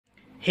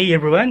Hey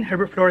everyone,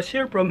 Herbert Flores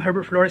here from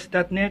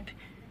herbertflores.net.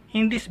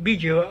 In this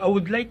video, I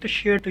would like to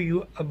share to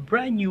you a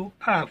brand new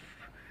app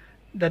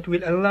that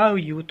will allow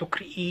you to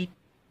create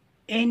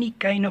any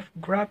kind of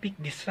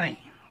graphic design,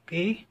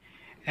 okay?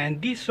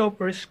 And this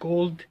software is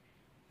called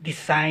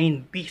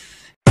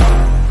DesignBeast.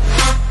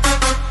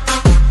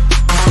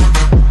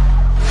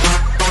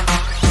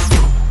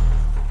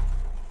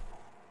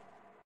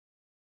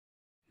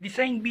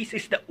 DesignBeast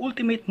is the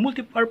ultimate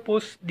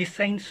multi-purpose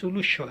design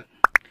solution,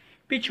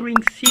 featuring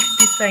 6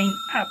 design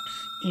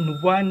apps in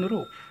one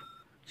roof.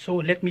 So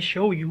let me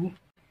show you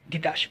the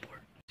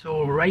dashboard.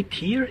 So right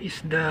here is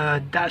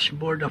the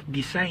dashboard of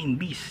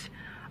DesignBeast.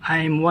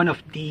 I'm one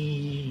of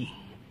the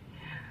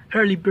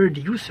early bird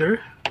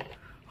user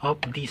of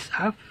this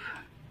app.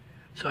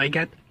 So I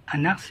got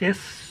an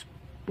access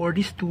for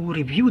this to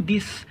review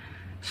this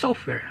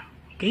software.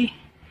 Okay.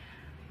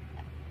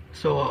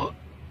 So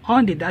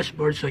on the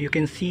dashboard, so you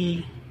can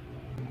see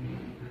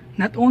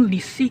not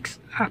only 6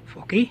 apps,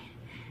 okay,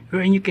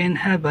 wherein you can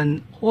have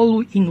an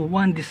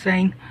all-in-one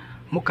design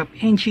mockup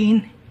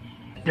engine.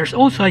 There's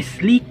also a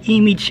sleek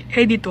image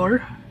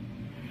editor,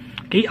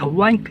 okay, a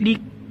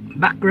one-click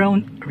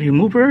background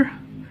remover,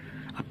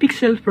 a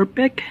pixel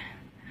perfect,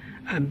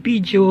 a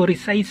video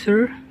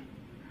resizer,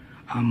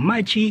 a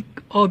magic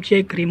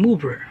object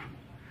remover,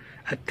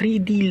 a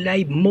 3D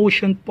live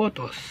motion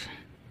photos,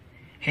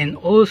 and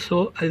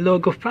also a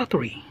logo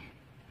factory.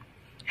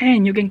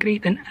 And you can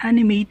create an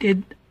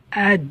animated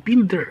ad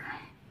builder.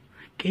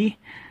 Okay,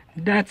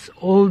 that's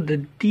all the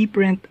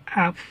different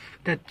apps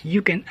that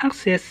you can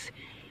access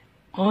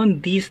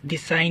on this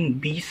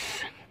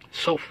DesignBeast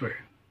software.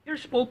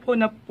 Here's Paul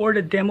Pona for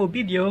the demo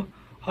video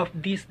of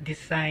this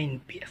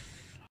DesignBeast.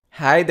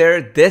 Hi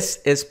there, this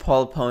is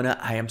Paul Pona.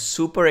 I am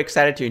super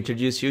excited to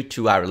introduce you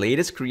to our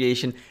latest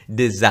creation,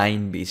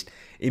 DesignBeast.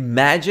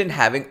 Imagine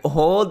having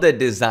all the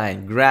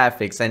design,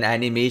 graphics, and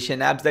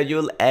animation apps that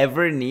you'll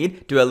ever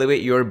need to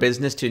elevate your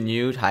business to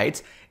new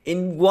heights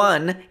in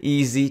one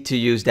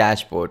easy-to-use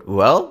dashboard.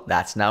 Well,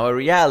 that's now a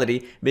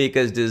reality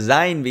because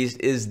DesignBeast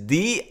is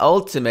the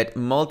ultimate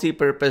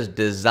multi-purpose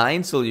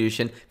design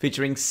solution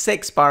featuring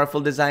 6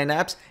 powerful design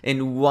apps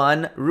in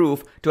one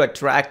roof to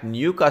attract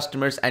new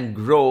customers and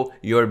grow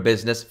your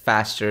business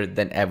faster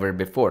than ever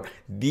before.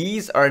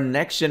 These are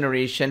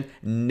next-generation,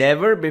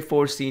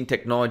 never-before-seen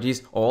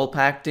technologies all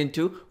packed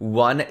into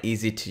one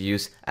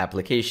easy-to-use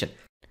application.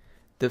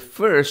 The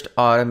first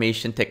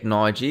automation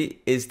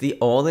technology is the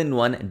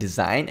all-in-one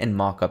design and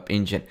mockup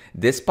engine.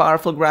 This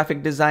powerful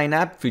graphic design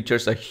app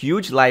features a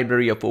huge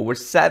library of over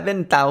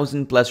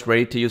 7,000 plus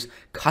ready-to-use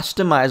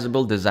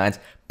customizable designs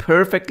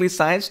perfectly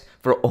sized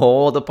for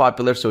all the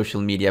popular social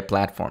media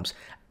platforms.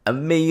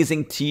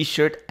 Amazing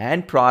t-shirt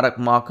and product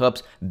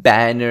mockups,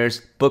 banners,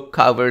 book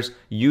covers,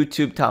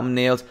 YouTube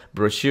thumbnails,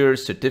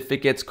 brochures,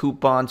 certificates,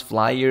 coupons,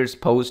 flyers,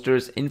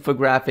 posters,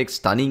 infographics,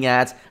 stunning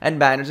ads, and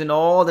banners in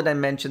all the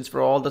dimensions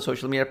for all the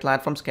social media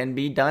platforms can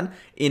be done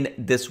in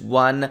this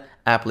one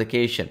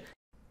application.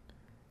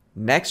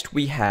 Next,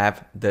 we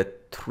have the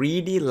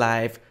 3D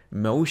Live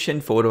motion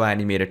photo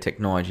animator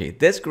technology.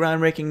 This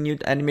groundbreaking new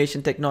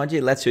animation technology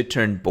lets you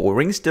turn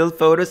boring still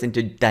photos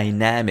into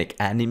dynamic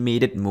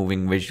animated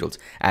moving visuals.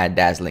 Add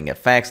dazzling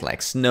effects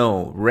like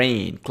snow,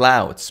 rain,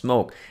 clouds,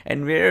 smoke,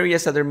 and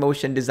various other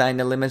motion design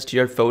elements to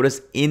your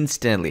photos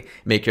instantly.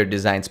 Make your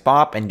designs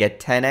pop and get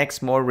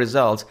 10x more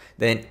results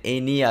than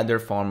any other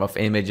form of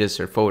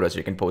images or photos.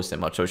 You can post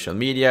them on social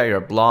media,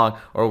 your blog,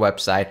 or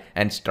website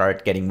and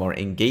start getting more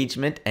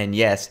engagement and,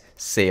 yes,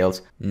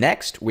 sales.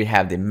 Next, we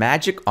have the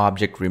Magic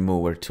Object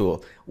Remover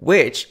tool,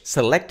 which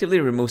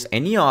selectively removes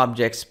any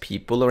objects,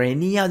 people, or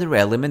any other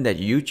element that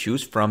you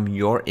choose from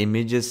your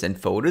images and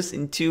photos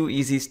in 2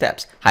 easy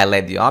steps.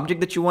 Highlight the object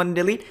that you want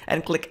to delete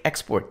and click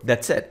export.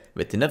 That's it.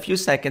 Within a few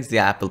seconds, the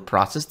app will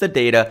process the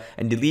data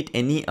and delete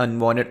any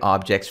unwanted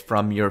objects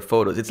from your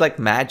photos. It's like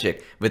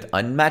magic with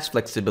unmatched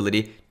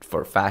flexibility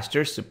for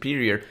faster,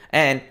 superior,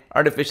 and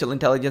artificial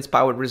intelligence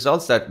powered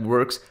results that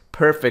works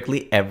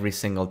perfectly every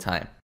single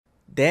time.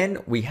 Then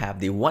we have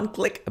the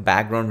one-click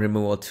background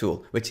removal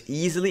tool, which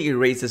easily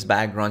erases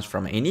backgrounds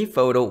from any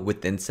photo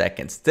within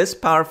seconds. This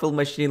powerful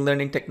machine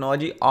learning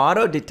technology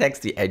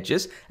auto-detects the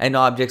edges and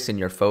objects in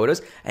your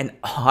photos and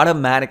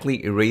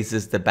automatically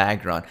erases the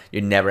background.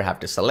 You never have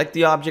to select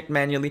the object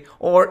manually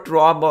or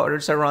draw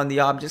borders around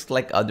the objects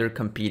like other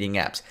competing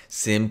apps.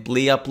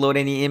 Simply upload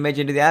any image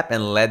into the app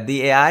and let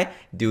the AI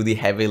do the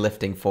heavy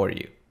lifting for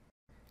you.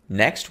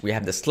 Next, we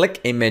have the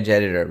Slick Image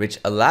Editor, which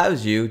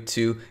allows you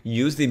to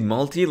use the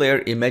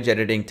multi-layer image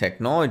editing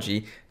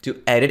technology to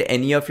edit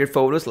any of your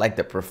photos like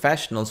the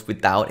professionals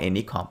without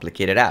any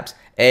complicated apps.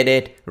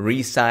 Edit,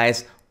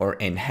 resize, or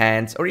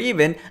enhance, or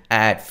even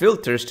add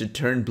filters to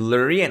turn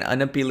blurry and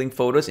unappealing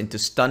photos into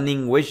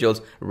stunning visuals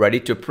ready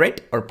to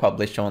print or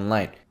publish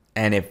online.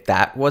 And if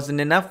that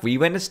wasn't enough, we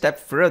went a step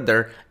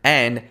further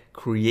and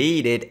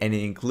created and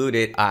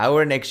included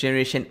our next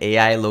generation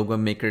AI logo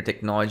maker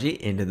technology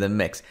into the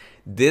mix.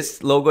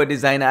 This logo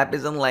design app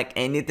is unlike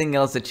anything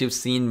else that you've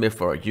seen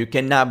before. You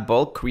can now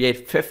bulk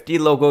create 50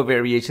 logo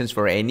variations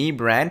for any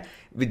brand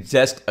with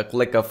just a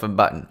click of a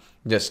button.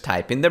 Just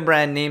type in the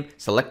brand name,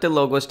 select a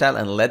logo style,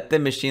 and let the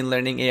machine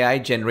learning AI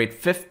generate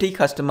 50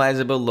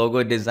 customizable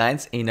logo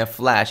designs in a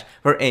flash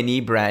for any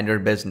brand or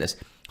business.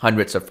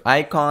 Hundreds of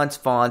icons,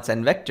 fonts,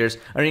 and vectors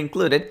are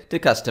included to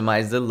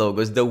customize the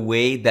logos the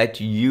way that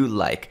you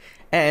like.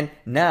 And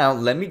now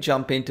let me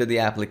jump into the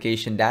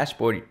application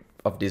dashboard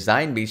of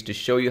DesignBeast to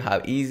show you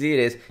how easy it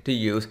is to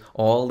use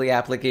all the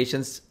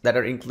applications that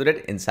are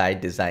included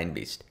inside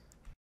DesignBeast.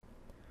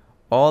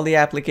 All the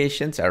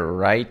applications are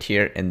right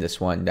here in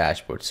this one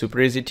dashboard.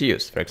 Super easy to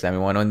use. For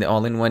example, one on the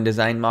all-in-one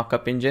design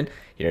mockup engine.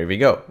 Here we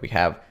go. We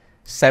have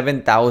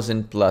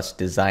 7,000 plus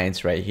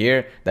designs right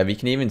here that we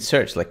can even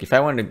search. Like if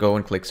I want to go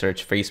and click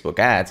search Facebook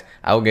ads,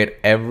 I'll get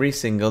every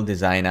single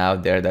design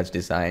out there that's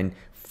designed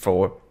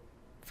for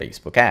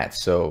Facebook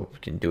ads. So you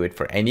can do it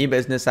for any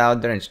business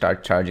out there and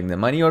start charging them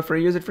money, or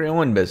use it for your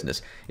own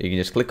business. You can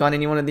just click on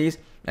any one of these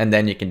and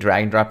then you can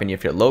drag and drop any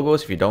of your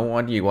logos. If you don't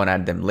want, you want to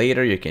add them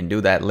later, you can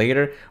do that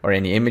later, or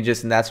any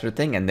images and that sort of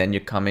thing. And then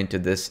you come into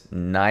this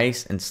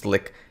nice and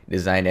slick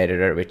design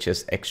editor, which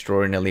is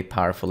extraordinarily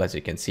powerful, as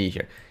you can see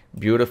here.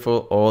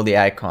 Beautiful. All the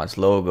icons,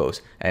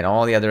 logos, and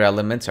all the other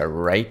elements are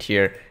right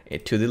here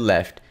to the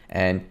left,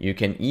 and you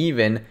can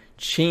even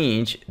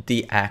change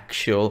the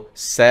actual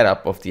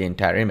setup of the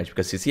entire image,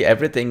 because you see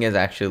everything is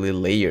actually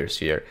layers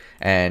here,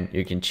 and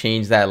you can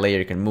change that layer,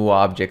 you can move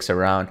objects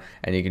around,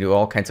 and you can do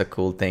all kinds of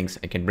cool things.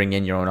 You can bring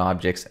in your own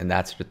objects and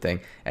that sort of thing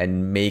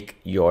and make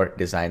your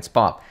designs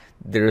pop.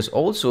 There's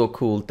also a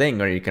cool thing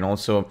where you can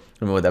also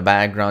remove the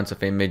backgrounds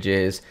of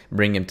images,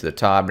 bring them to the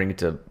top, bring it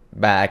to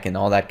back, and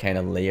all that kind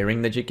of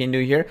layering that you can do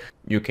here.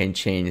 You can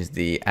change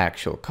the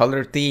actual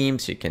color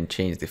themes, you can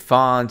change the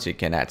fonts, you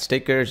can add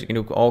stickers, you can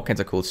do all kinds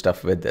of cool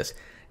stuff with this.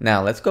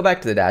 Now let's go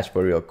back to the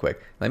dashboard real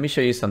quick. Let me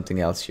show you something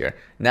else here.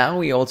 Now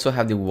we also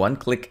have the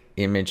one-click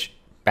image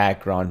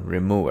background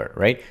remover,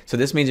 right? So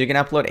this means you can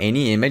upload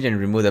any image and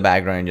remove the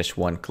background in just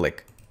one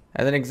click.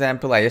 As an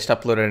example, I just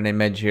uploaded an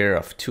image here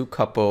of two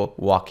couple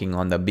walking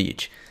on the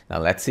beach. Now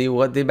let's see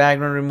what the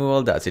background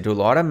removal does. It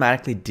will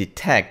automatically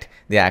detect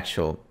the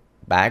actual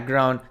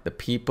background, the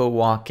people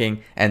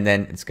walking, and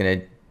then it's going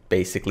to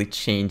basically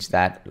change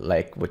that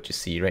like what you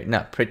see right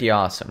now. Pretty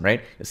awesome,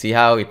 right? You see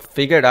how it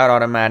figured out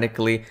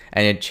automatically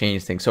and it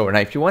changed things over. Now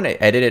if you want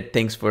to edit it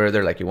things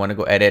further, like you want to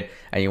go edit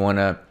and you want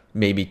to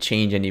maybe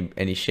change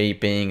any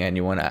shaping and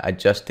you want to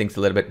adjust things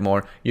a little bit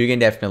more, you can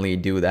definitely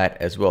do that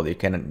as well. You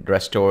can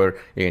restore,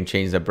 you can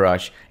change the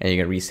brush, and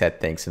you can reset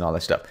things and all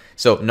that stuff.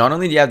 So not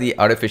only do you have the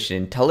artificial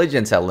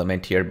intelligence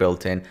element here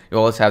built in, you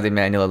also have the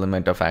manual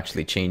element of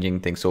actually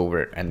changing things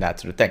over and that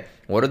sort of thing.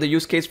 What are the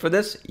use case for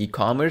this?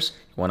 E-commerce.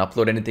 You want to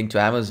upload anything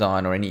to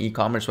Amazon or any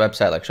e-commerce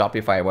website like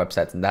Shopify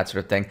websites and that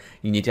sort of thing.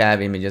 You need to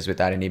have images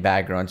without any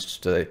backgrounds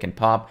so that it can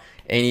pop.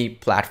 Any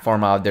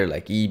platform out there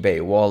like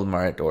eBay,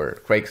 Walmart, or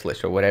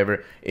Craigslist or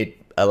whatever,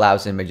 it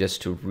allows images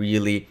to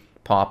really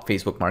pop.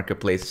 Facebook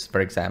Marketplace,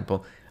 for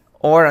example.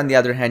 Or on the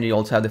other hand, you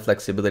also have the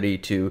flexibility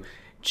to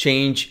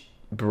change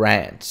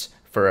brands.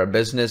 For a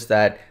business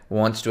that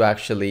wants to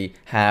actually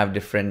have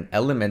different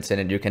elements in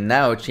it, you can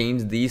now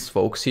change these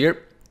folks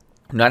here,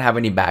 not have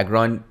any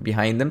background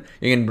behind them.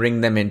 You can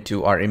bring them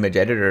into our image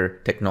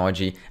editor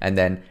technology and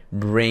then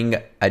bring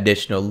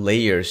additional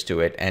layers to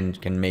it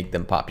and can make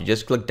them pop. You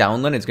just click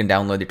download, it's going to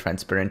download the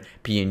transparent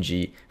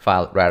PNG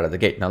file right out of the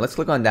gate. Now let's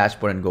click on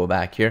dashboard and go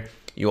back here.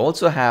 You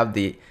also have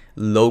the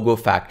logo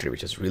factory,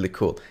 which is really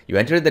cool. You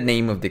enter the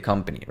name of the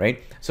company,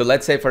 right? So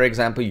let's say, for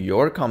example,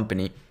 your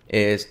company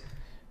is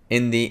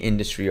in the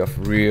industry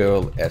of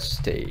real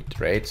estate,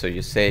 right? So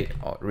you say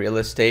real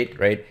estate,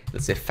 right?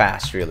 Let's say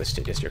Fast Real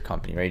Estate is your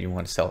company, right? You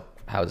want to sell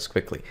houses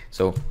quickly.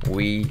 So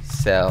we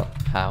sell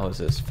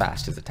houses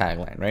fast is the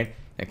tagline, right?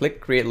 And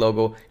click create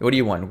logo. What do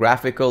you want?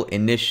 Graphical,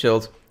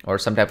 initials, or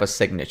some type of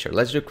signature.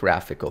 Let's do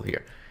graphical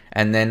here.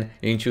 And then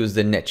you can choose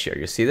the niche here.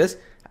 You see this?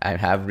 I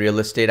have real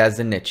estate as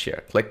the niche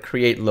here. Click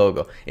create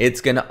logo.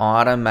 It's going to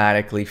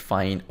automatically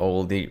find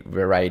all the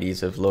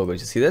varieties of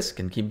logos. You see this?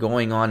 Can keep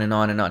going on and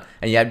on and on.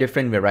 And you have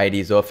different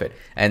varieties of it.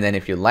 And then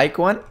if you like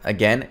one,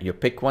 again, you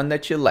pick one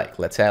that you like.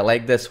 Let's say I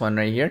like this one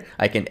right here.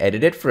 I can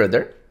edit it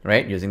further,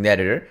 right? Using the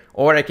editor,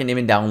 or I can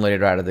even download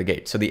it right out of the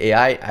gate. So the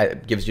AI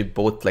gives you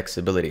both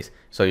flexibilities.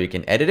 So you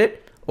can edit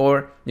it,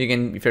 or you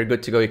can, if you're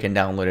good to go, you can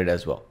download it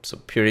as well. So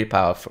purely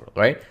powerful,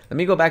 right? Let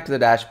me go back to the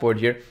dashboard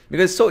here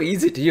because it's so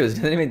easy to use. It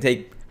doesn't even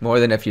take more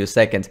than a few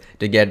seconds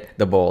to get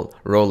the ball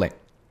rolling.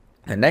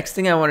 The next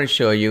thing I want to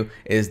show you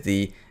is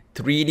the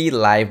 3D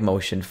live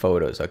motion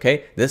photos,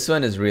 okay? This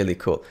one is really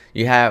cool.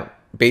 You have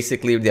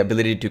basically the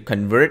ability to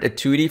convert a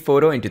 2D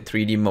photo into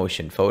 3D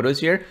motion photos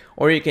here,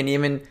 or you can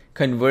even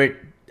convert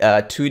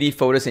 2D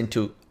photos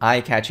into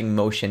eye-catching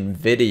motion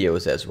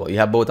videos as well. You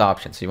have both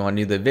options. So you want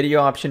to do the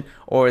video option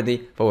or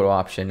the photo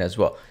option as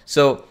well.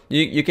 So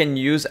you can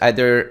use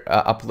either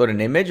upload an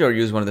image or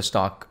use one of the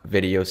stock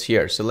videos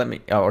here. So let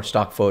me, or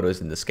stock photos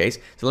in this case.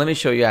 So let me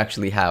show you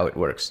actually how it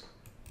works.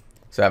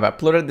 So I've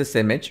uploaded this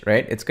image,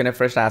 right? It's going to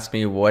first ask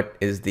me what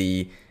is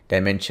the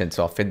dimensions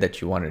of it that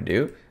you want to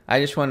do.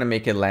 I just want to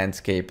make it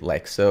landscape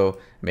like so.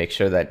 Make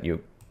sure that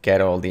you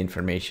get all the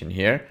information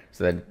here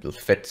so that it will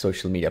fit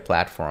social media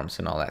platforms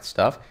and all that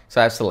stuff.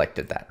 So I've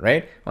selected that,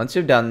 right? Once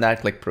you've done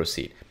that, click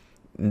proceed.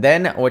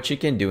 Then what you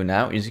can do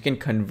now is you can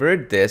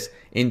convert this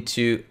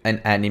into an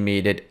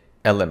animated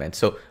element.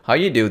 So how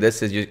you do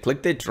this is you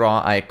click the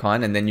draw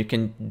icon, and then you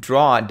can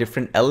draw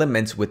different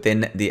elements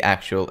within the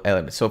actual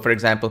element. So for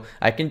example,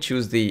 I can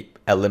choose the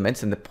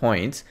elements and the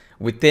points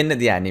within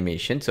the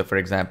animation. So for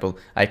example,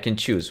 I can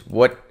choose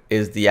what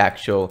is the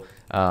actual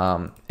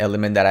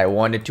element that I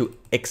wanted to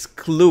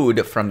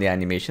exclude from the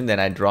animation. Then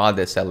I draw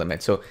this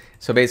element. So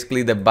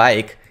basically the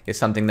bike is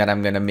something that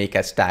I'm going to make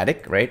as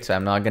static, right? So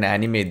I'm not going to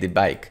animate the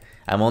bike.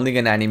 I'm only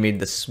going to animate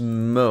the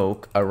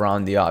smoke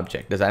around the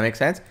object. Does that make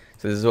sense?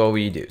 So this is what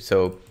we do.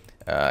 So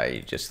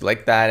you just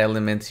select that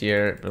element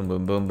here, boom,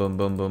 boom, boom, boom,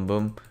 boom, boom,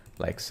 boom,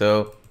 like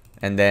so.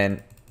 And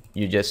then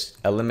you just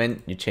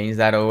you change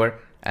that over,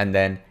 and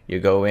then you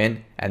go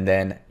in, and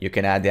then you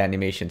can add the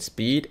animation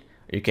speed.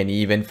 You can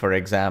even, for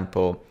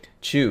example,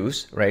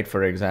 choose, right?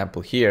 For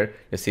example, here,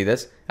 you see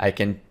this, I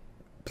can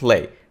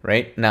play,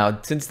 right? Now,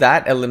 since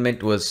that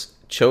element was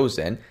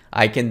chosen,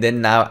 I can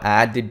then now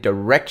add the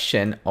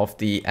direction of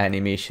the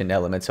animation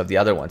elements of the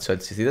other one. So you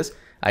see this,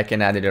 I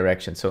can add the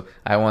direction. So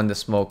I want the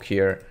smoke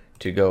here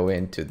to go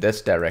into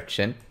this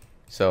direction.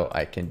 So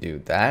I can do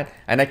that.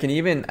 And I can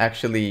even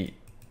actually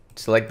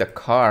select the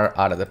car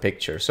out of the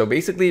picture. So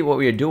basically what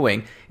we're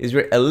doing is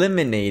we're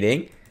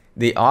eliminating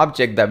the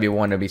object that we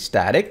want to be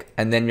static,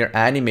 and then you're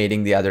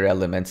animating the other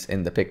elements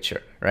in the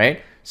picture,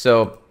 right?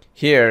 So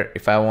here,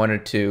 if I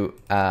wanted to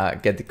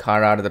get the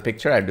car out of the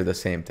picture, I'd do the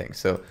same thing.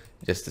 So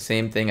just the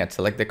same thing, I'd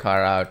select the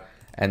car out,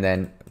 and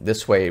then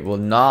this way it will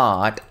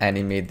not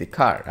animate the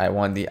car. I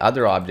want the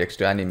other objects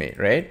to animate,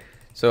 right?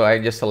 So I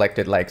just select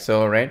it like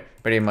so, right?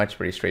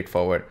 Pretty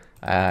straightforward.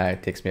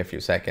 It takes me a few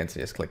seconds to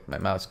just click my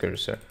mouse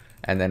cursor,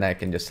 and then I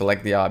can just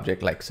select the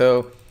object like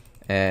so.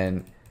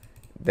 And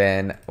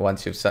then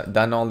once you've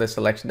done all this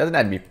selection, doesn't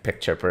have to be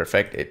picture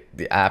perfect.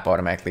 The app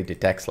automatically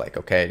detects like,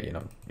 okay, you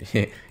know,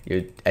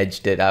 you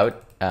edged it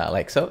out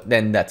like so,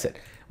 then that's it.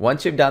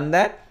 Once you've done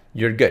that,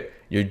 you're good.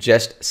 You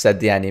just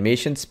set the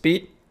animation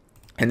speed,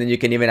 and then you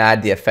can even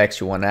add the effects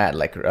you want to add.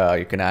 Like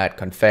you can add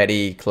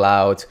confetti,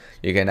 clouds,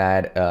 you can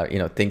add, you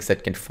know, things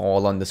that can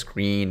fall on the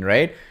screen,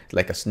 right?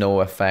 Like a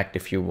snow effect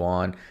if you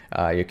want.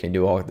 You can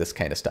do all this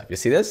kind of stuff. You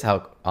see this,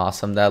 how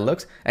awesome that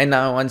looks? And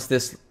now once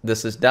this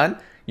is done,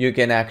 you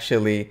can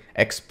actually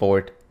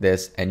export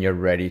this and you're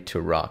ready to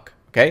rock.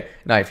 Okay.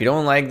 Now, if you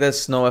don't like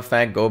this snow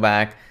effect, go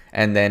back,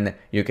 and then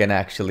you can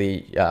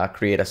actually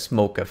create a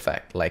smoke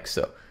effect like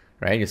so,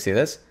 right? You see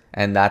this?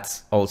 And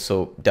that's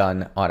also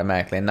done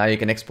automatically. And now you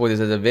can export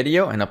this as a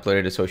video and upload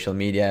it to social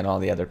media and all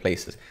the other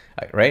places,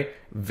 right?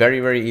 Very,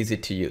 very easy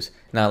to use.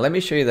 Now, let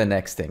me show you the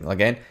next thing.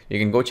 Again, you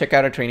can go check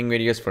out our training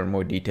videos for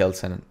more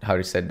details on how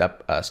to set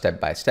up step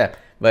by step.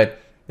 But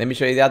let me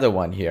show you the other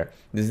one here.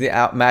 This is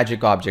the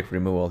magic object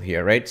removal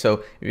here, right?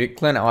 So you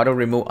can auto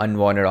remove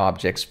unwanted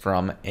objects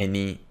from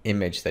any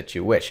image that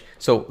you wish.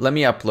 So let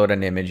me upload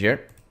an image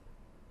here.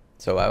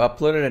 So I've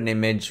uploaded an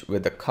image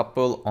with a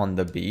couple on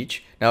the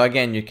beach. Now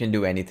again, you can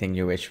do anything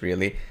you wish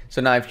really.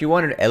 So now if you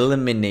wanted to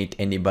eliminate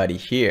anybody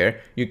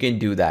here, you can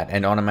do that,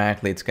 and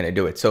automatically it's going to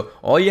do it. So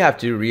all you have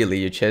to do really,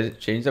 you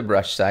change the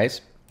brush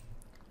size,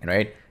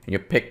 right? And you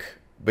pick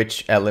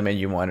which element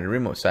you want to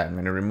remove. So I'm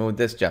going to remove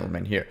this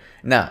gentleman here.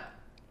 Now,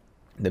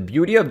 the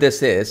beauty of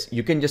this is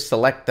you can just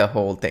select the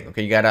whole thing.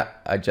 Okay, you got to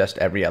adjust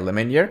every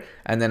element here.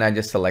 And then I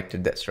just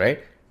selected this,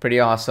 right? Pretty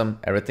awesome.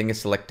 Everything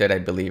is selected, I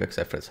believe,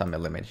 except for some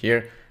element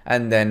here.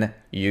 And then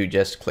you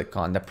just click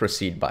on the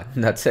proceed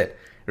button. That's it.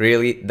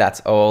 Really,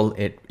 that's all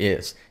it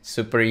is.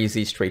 Super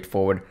easy,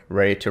 straightforward,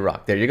 ready to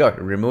rock. There you go.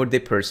 Remove the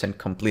person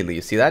completely.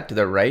 You see that to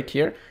the right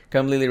here?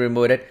 Completely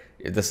remove it.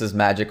 This is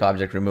magic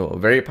object removal.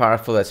 Very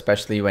powerful,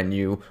 especially when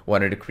you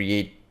wanted to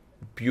create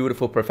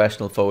beautiful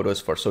professional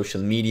photos for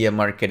social media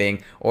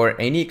marketing or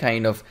any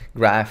kind of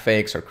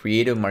graphics or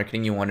creative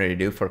marketing you wanted to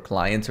do for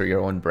clients or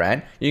your own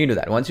brand. You can do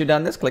that. Once you've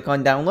done this, click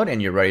on download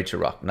and you're ready to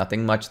rock.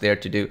 Nothing much there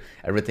to do.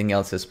 Everything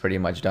else is pretty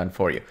much done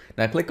for you.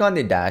 Now click on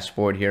the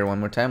dashboard here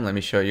one more time. Let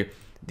me show you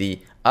the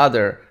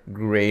other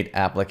great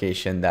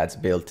application that's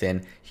built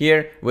in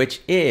here,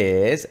 which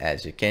is,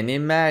 as you can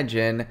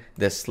imagine,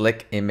 the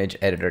Slick Image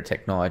Editor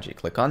technology.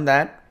 Click on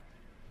that.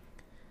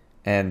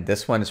 And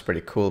this one is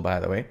pretty cool, by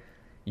the way.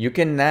 You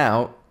can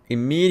now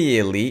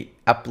immediately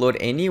upload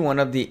any one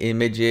of the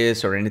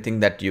images or anything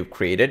that you've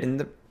created in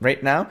the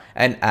right now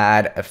and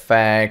add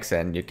effects,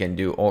 and you can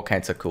do all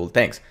kinds of cool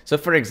things. So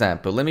for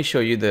example, let me show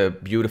you the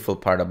beautiful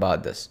part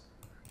about this.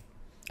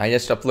 I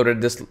just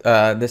uploaded this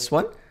this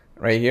one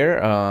right here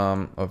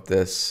of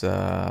this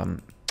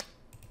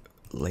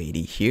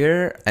lady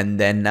here, and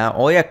then now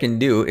all I can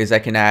do is I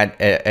can add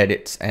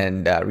edits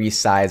and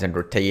resize and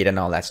rotate and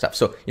all that stuff.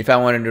 So if I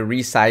wanted to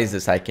resize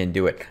this, I can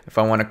do it. If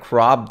I want to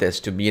crop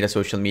this to be a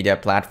social media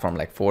platform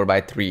like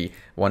 4:3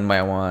 1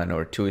 by 1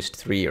 or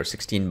 2:3 or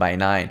 16 by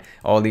 9,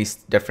 all these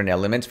different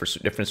elements for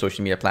different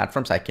social media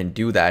platforms, I can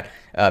do that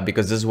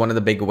because this is one of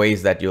the big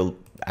ways that you'll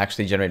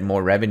actually generate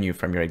more revenue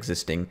from your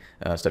existing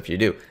stuff you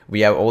do.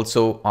 We have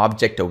also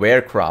object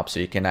aware crop, so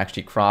you can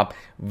actually crop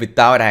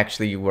without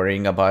actually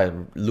worrying about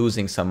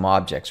losing some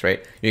objects,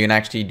 right? You can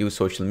actually do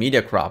social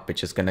media crop,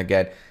 which is going to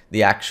get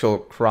the actual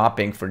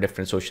cropping for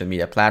different social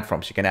media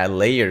platforms. You can add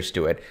layers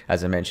to it,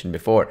 as I mentioned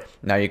before.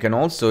 Now you can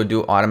also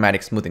do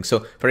automatic smoothing.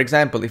 So for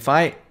example, if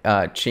I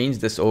change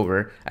this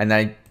over and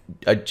I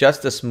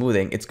adjust the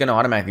smoothing, it's going to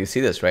automatically, see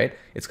this, right?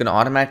 It's going to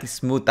automatically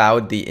smooth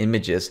out the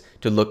images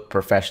to look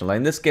professional.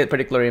 In this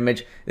particular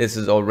image, this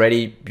is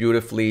already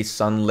beautifully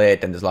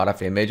sunlit and there's a lot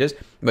of images,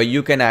 but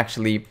you can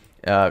actually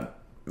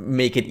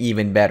make it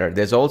even better.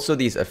 There's also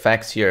these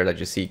effects here that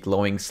you see,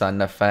 glowing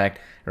sun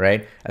effect,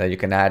 right? You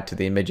can add to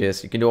the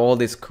images. You can do all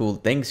these cool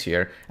things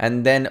here.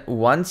 And then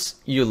once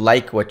you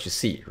like what you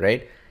see,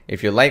 right?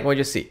 If you like what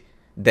you see,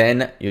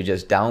 then you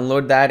just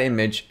download that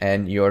image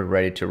and you're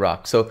ready to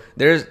rock. So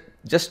there's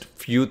just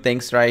few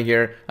things right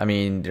here. I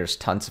mean, there's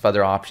tons of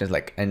other options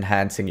like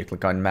enhancing. You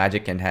click on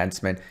magic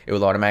enhancement, it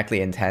will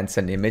automatically enhance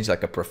an image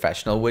like a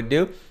professional would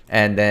do,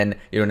 and then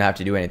you don't have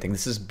to do anything.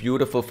 This is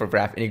beautiful for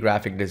any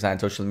graphic design,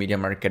 social media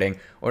marketing,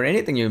 or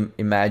anything you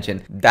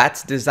imagine.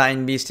 That's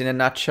DesignBeast in a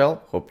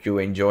nutshell. Hope you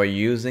enjoy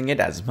using it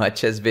as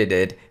much as we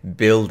did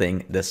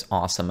building this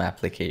awesome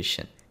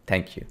application.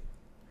 Thank you.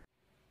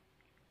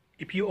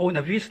 If you own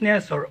a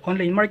business or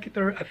online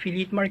marketer,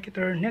 affiliate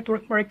marketer,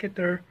 network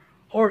marketer,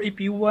 or if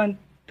you want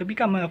to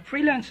become a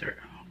freelancer,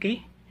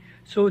 okay?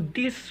 So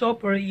this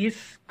software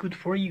is good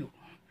for you.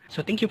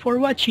 So thank you for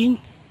watching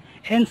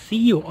and see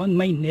you on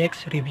my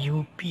next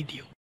review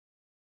video.